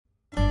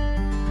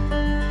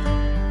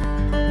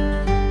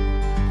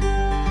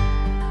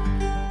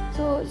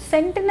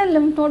Sentinel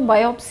Lymph Node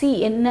Biopsy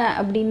என்ன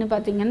அப்படின்னு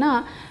பார்த்தீங்கன்னா,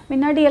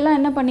 முன்னாடியெல்லாம்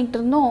என்ன பண்ணிக்கிட்டு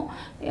இருந்தோம்,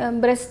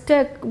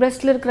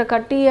 பிரெஸ்ட்டில் இருக்கிற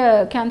கட்டியை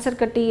கேன்சர்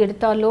கட்டி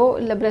எடுத்தாலோ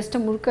இல்லை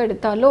பிரெஸ்ட்டை முழுக்க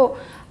எடுத்தாலோ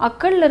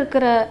அக்கல்ல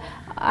இருக்கிற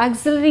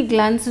ஆக்சிலரி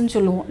கிளான்ஸ்ன்னு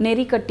சொல்லுவோம்,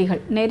 நெறி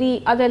கட்டிகள், நெறி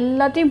அது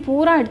எல்லாத்தையும்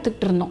பூரா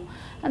எடுத்துக்கிட்டு இருந்தோம்.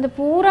 அந்த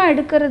பூரா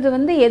எடுக்கிறது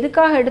வந்து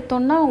எதுக்காக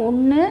எடுத்தோம்னா,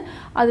 ஒன்று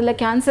அதில்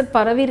கேன்சர்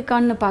பரவி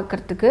இருக்கான்னு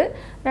பார்க்குறதுக்கு,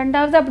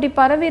 ரெண்டாவது அப்படி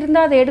பரவி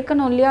இருந்தால் அதை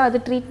எடுக்கணும் இல்லையா, அது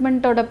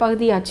ட்ரீட்மெண்ட்டோட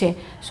பகுதியாச்சே,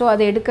 ஸோ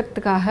அதை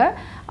எடுக்கிறதுக்காக.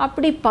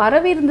 அப்படி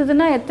பரவி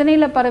இருந்ததுன்னா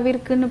எத்தனையில் பரவி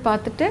இருக்குன்னு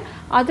பார்த்துட்டு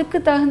அதுக்கு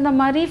தகுந்த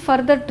மாதிரி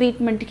ஃபர்தர்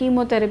ட்ரீட்மெண்ட்,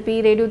 கீமோதெரப்பி,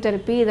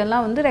 ரேடியோதெரப்பி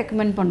இதெல்லாம் வந்து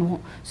ரெக்கமெண்ட்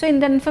பண்ணுவோம். ஸோ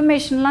இந்த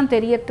இன்ஃபர்மேஷன்லாம்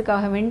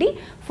தெரியறதுக்காக வேண்டி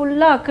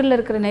ஃபுல்லாக அக்கில்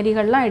இருக்கிற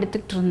நெறிகள்லாம்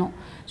எடுத்துக்கிட்டு இருந்தோம்.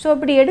 ஸோ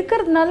அப்படி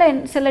எடுக்கிறதுனால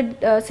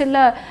சில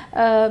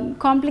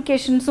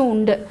காம்ப்ளிகேஷன்ஸும்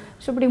உண்டு.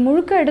 ஸோ இப்படி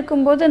முழுக்க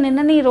எடுக்கும்போது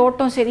நிணநீர்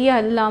ஓட்டம்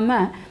சரியாக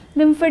இல்லாமல்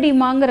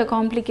லிம்ஃபெடிமாங்கிற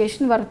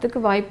காம்ப்ளிகேஷன் வரத்துக்கு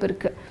வாய்ப்பு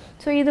இருக்குது.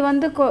 ஸோ இது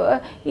வந்து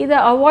இதை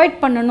அவாய்ட்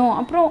பண்ணணும்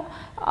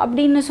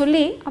அப்படின்னு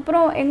சொல்லி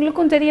அப்புறம்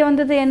எங்களுக்கும் தெரிய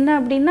வந்தது என்ன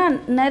அப்படின்னா,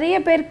 நிறைய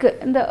பேருக்கு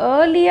இந்த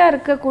ஏர்லியாக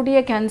இருக்கக்கூடிய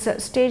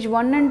கேன்சர் ஸ்டேஜ்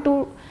 1 and 2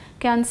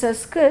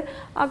 கேன்சர்ஸ்க்கு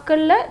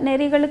அக்கல்ல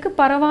நெறிகளுக்கு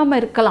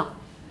பரவாமல் இருக்கலாம்.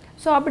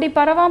 ஸோ அப்படி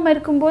பரவாமல்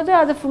இருக்கும்போது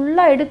அதை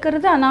ஃபுல்லாக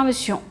எடுக்கிறது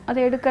அனாவசியம். அதை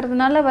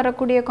எடுக்கிறதுனால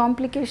வரக்கூடிய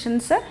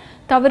காம்ப்ளிகேஷன்ஸை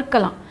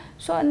தவிர்க்கலாம்.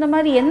 ஸோ இந்த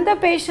மாதிரி எந்த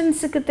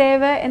பேஷண்ட்ஸுக்கு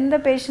தேவை, எந்த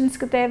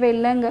பேஷண்ட்ஸ்க்கு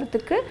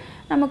தேவையில்லைங்கிறதுக்கு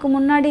நமக்கு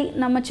முன்னாடி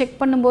நம்ம செக்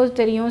பண்ணும்போது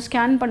தெரியும்,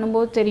 ஸ்கேன்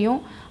பண்ணும்போது தெரியும்.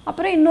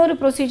 அப்புறம் இன்னொரு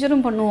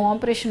ப்ரொசீஜரும் பண்ணுவோம்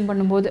ஆப்ரேஷன்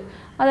பண்ணும்போது.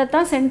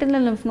 அதைத்தான்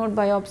சென்டினல் லிம்ஃப் நோட்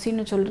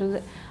பயாப்சின்னு சொல்கிறது.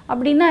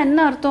 அப்படின்னா என்ன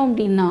அர்த்தம்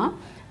அப்படின்னா,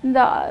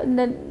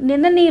 இந்த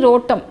நிணநீர்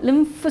ஓட்டம்,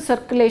 லிம்ஃப்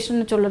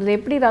சர்க்குலேஷன் சொல்கிறது,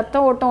 எப்படி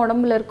ரத்த ஓட்டம்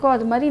உடம்புல இருக்கோ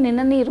அது மாதிரி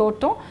நிணநீர்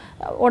ஓட்டம்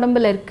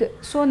உடம்புல இருக்குது.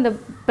 ஸோ இந்த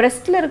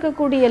பிரெஸ்ட்டில்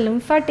இருக்கக்கூடிய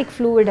லிம்ஃபாட்டிக்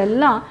ஃப்ளூயிட்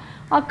எல்லாம்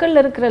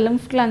அக்கல்ல இருக்கிற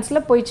லிம்ஃப்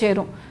கிளான்ஸில் போய்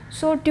சேரும்.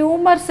 ஸோ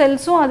டியூமர்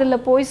செல்ஸும்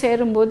அதில் போய்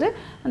சேரும்போது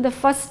அந்த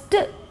ஃபஸ்ட்டு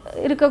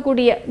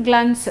இருக்கக்கூடிய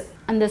கிளான்ஸ்,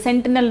 அந்த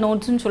சென்டினல்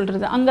நோட்ஸ்ன்னு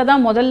சொல்கிறது, அங்கே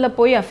தான் முதல்ல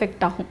போய்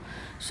அஃபெக்ட் ஆகும்.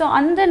 ஸோ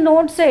அந்த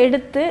நோட்ஸை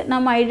எடுத்து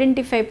நம்ம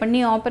ஐடென்டிஃபை பண்ணி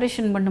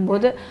ஆப்ரேஷன்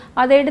பண்ணும்போது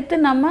அதை எடுத்து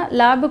நம்ம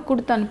லேபுக்கு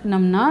கொடுத்து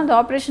அனுப்பினோம்னா, அது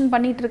ஆப்ரேஷன்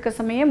பண்ணிகிட்டு இருக்க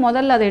சமயம்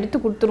முதல்ல அதை எடுத்து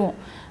கொடுத்துருவோம்.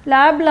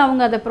 லேபில்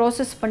அவங்க அதை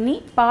ப்ராசஸ் பண்ணி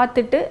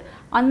பார்த்துட்டு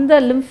அந்த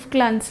லிம்ஃப்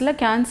கிளான்ஸில்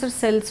கேன்சர்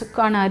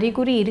செல்ஸுக்கான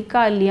அறிகுறி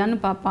இருக்கா இல்லையான்னு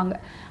பார்ப்பாங்க.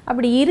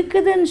 அப்படி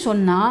இருக்குதுன்னு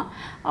சொன்னால்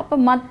அப்போ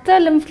மற்ற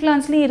லிம்ஃப்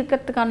கிளான்ஸ்லேயும்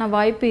இருக்கிறதுக்கான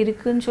வாய்ப்பு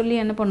இருக்குதுன்னு சொல்லி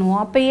என்ன பண்ணுவோம்,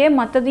 அப்போயே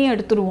மற்றதையும்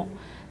எடுத்துருவோம்.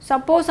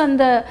 சப்போஸ்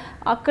அந்த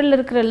அக்கல்ல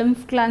இருக்கிற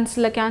லிம்ஃப்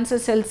கிளான்ஸில்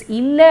கேன்சர் செல்ஸ்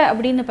இல்லை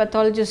அப்படின்னு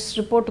பெத்தாலஜிஸ்ட்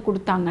ரிப்போர்ட்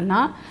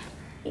கொடுத்தாங்கன்னா,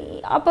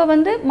 அப்போ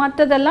வந்து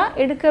மற்றதெல்லாம்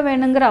எடுக்க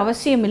வேணுங்கிற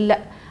அவசியம் இல்லை.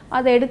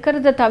 அதை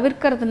எடுக்கிறத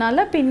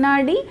தவிர்க்கிறதுனால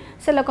பின்னாடி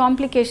சில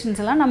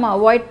காம்ப்ளிகேஷன்ஸ் எல்லாம் நம்ம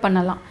அவாய்ட்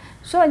பண்ணலாம்.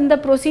 ஸோ இந்த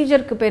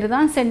ப்ரொசீஜருக்கு பேர்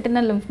தான்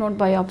sentinel lymph note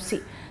biopsy.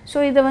 So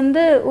இதை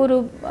வந்து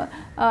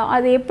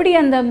அது எப்படி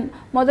அந்த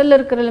முதல்ல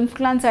இருக்கிற லிம்ஃப்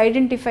கிளான்ஸ்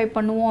ஐடென்டிஃபை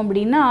பண்ணுவோம்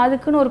அப்படின்னா,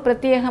 அதுக்குன்னு ஒரு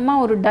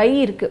பிரத்யேகமாக ஒரு டை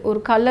இருக்குது,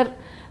 ஒரு கலர்,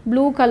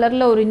 ப்ளூ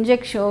கலரில்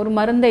ஒரு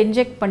மருந்தை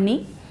இன்ஜெக்ட் பண்ணி,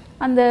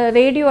 அந்த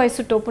ரேடியோ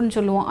ஐசோடோப்புன்னு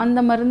சொல்லுவோம், அந்த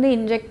மருந்து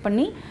இன்ஜெக்ட்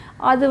பண்ணி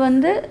அது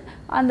வந்து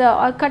அந்த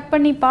கட்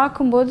பண்ணி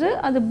பார்க்கும்போது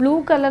அது ப்ளூ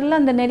கலரில்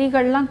அந்த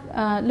நெறிகள்லாம்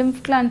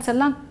லிம்ஃப் கிளான்ஸ்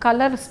எல்லாம்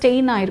கலர்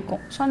ஸ்டெயின்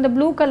ஆகிருக்கும். ஸோ அந்த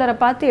ப்ளூ கலரை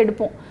பார்த்து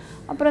எடுப்போம்.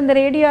 அப்புறம் இந்த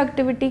ரேடியோ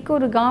ஆக்டிவிட்டிக்கு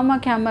ஒரு காமா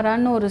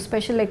கேமரான்னு ஒரு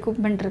ஸ்பெஷல்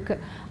எக்யூப்மெண்ட்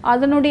இருக்குது,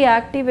 அதனுடைய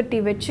ஆக்டிவிட்டி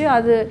வச்சு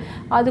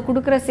அது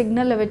கொடுக்குற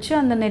சிக்னலை வச்சு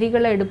அந்த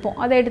நெறிகளை எடுப்போம்.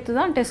 அதை எடுத்து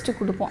தான் டெஸ்ட்டு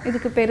கொடுப்போம்.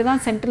 இதுக்கு பேர்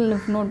தான் சென்ட்ரல்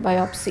லிம்ஃப் நோட்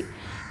பயாப்சி.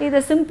 இதை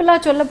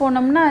சிம்பிளாக சொல்ல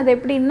போனோம்னா, அது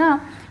எப்படின்னா,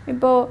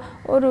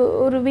 இப்போது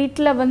ஒரு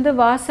வீட்டில் வந்து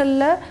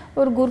வாசலில்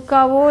ஒரு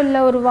குர்காவோ இல்லை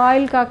ஒரு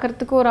வாயில்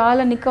காக்கிறதுக்கு ஒரு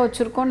ஆளை நிற்க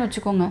வச்சுருக்கோன்னு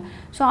வச்சுக்கோங்க.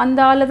 ஸோ அந்த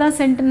ஆளை தான்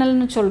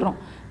சென்டினல்னு சொல்கிறோம்.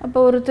 அப்போ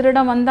ஒரு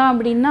திருடன் வந்தான்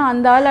அப்படின்னா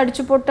அந்த ஆள்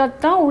அடித்து போட்டால்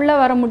தான் உள்ளே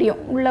வர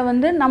முடியும், உள்ளே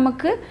வந்து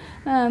நமக்கு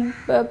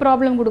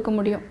ப்ராப்ளம் கொடுக்க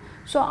முடியும்.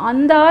 ஸோ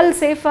அந்த ஆள்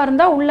சேஃபாக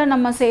இருந்தால் உள்ளே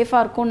நம்ம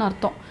சேஃபாக இருக்கோன்னு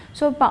அர்த்தம்.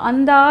 ஸோ இப்போ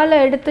அந்த ஆளை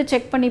எடுத்து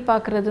செக் பண்ணி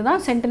பார்க்குறது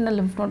தான் sentinel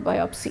lymph note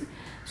biopsy.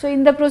 So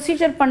இந்த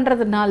ப்ரொசீஜர்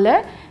பண்ணுறதுனால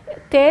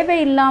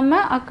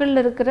தேவையில்லாமல்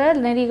அக்கல்ல இருக்கிற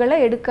நெறிகளை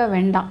எடுக்க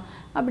வேண்டாம்.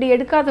 அப்படி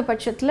எடுக்காத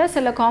பட்சத்தில்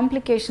சில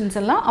காம்ப்ளிகேஷன்ஸ்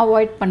எல்லாம்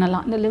அவாய்ட்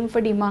பண்ணலாம். இந்த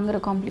லிம்ஃபெடிமாங்கிற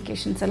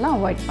காம்ப்ளிகேஷன்ஸ் எல்லாம்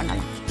அவாய்ட்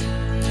பண்ணலாம்.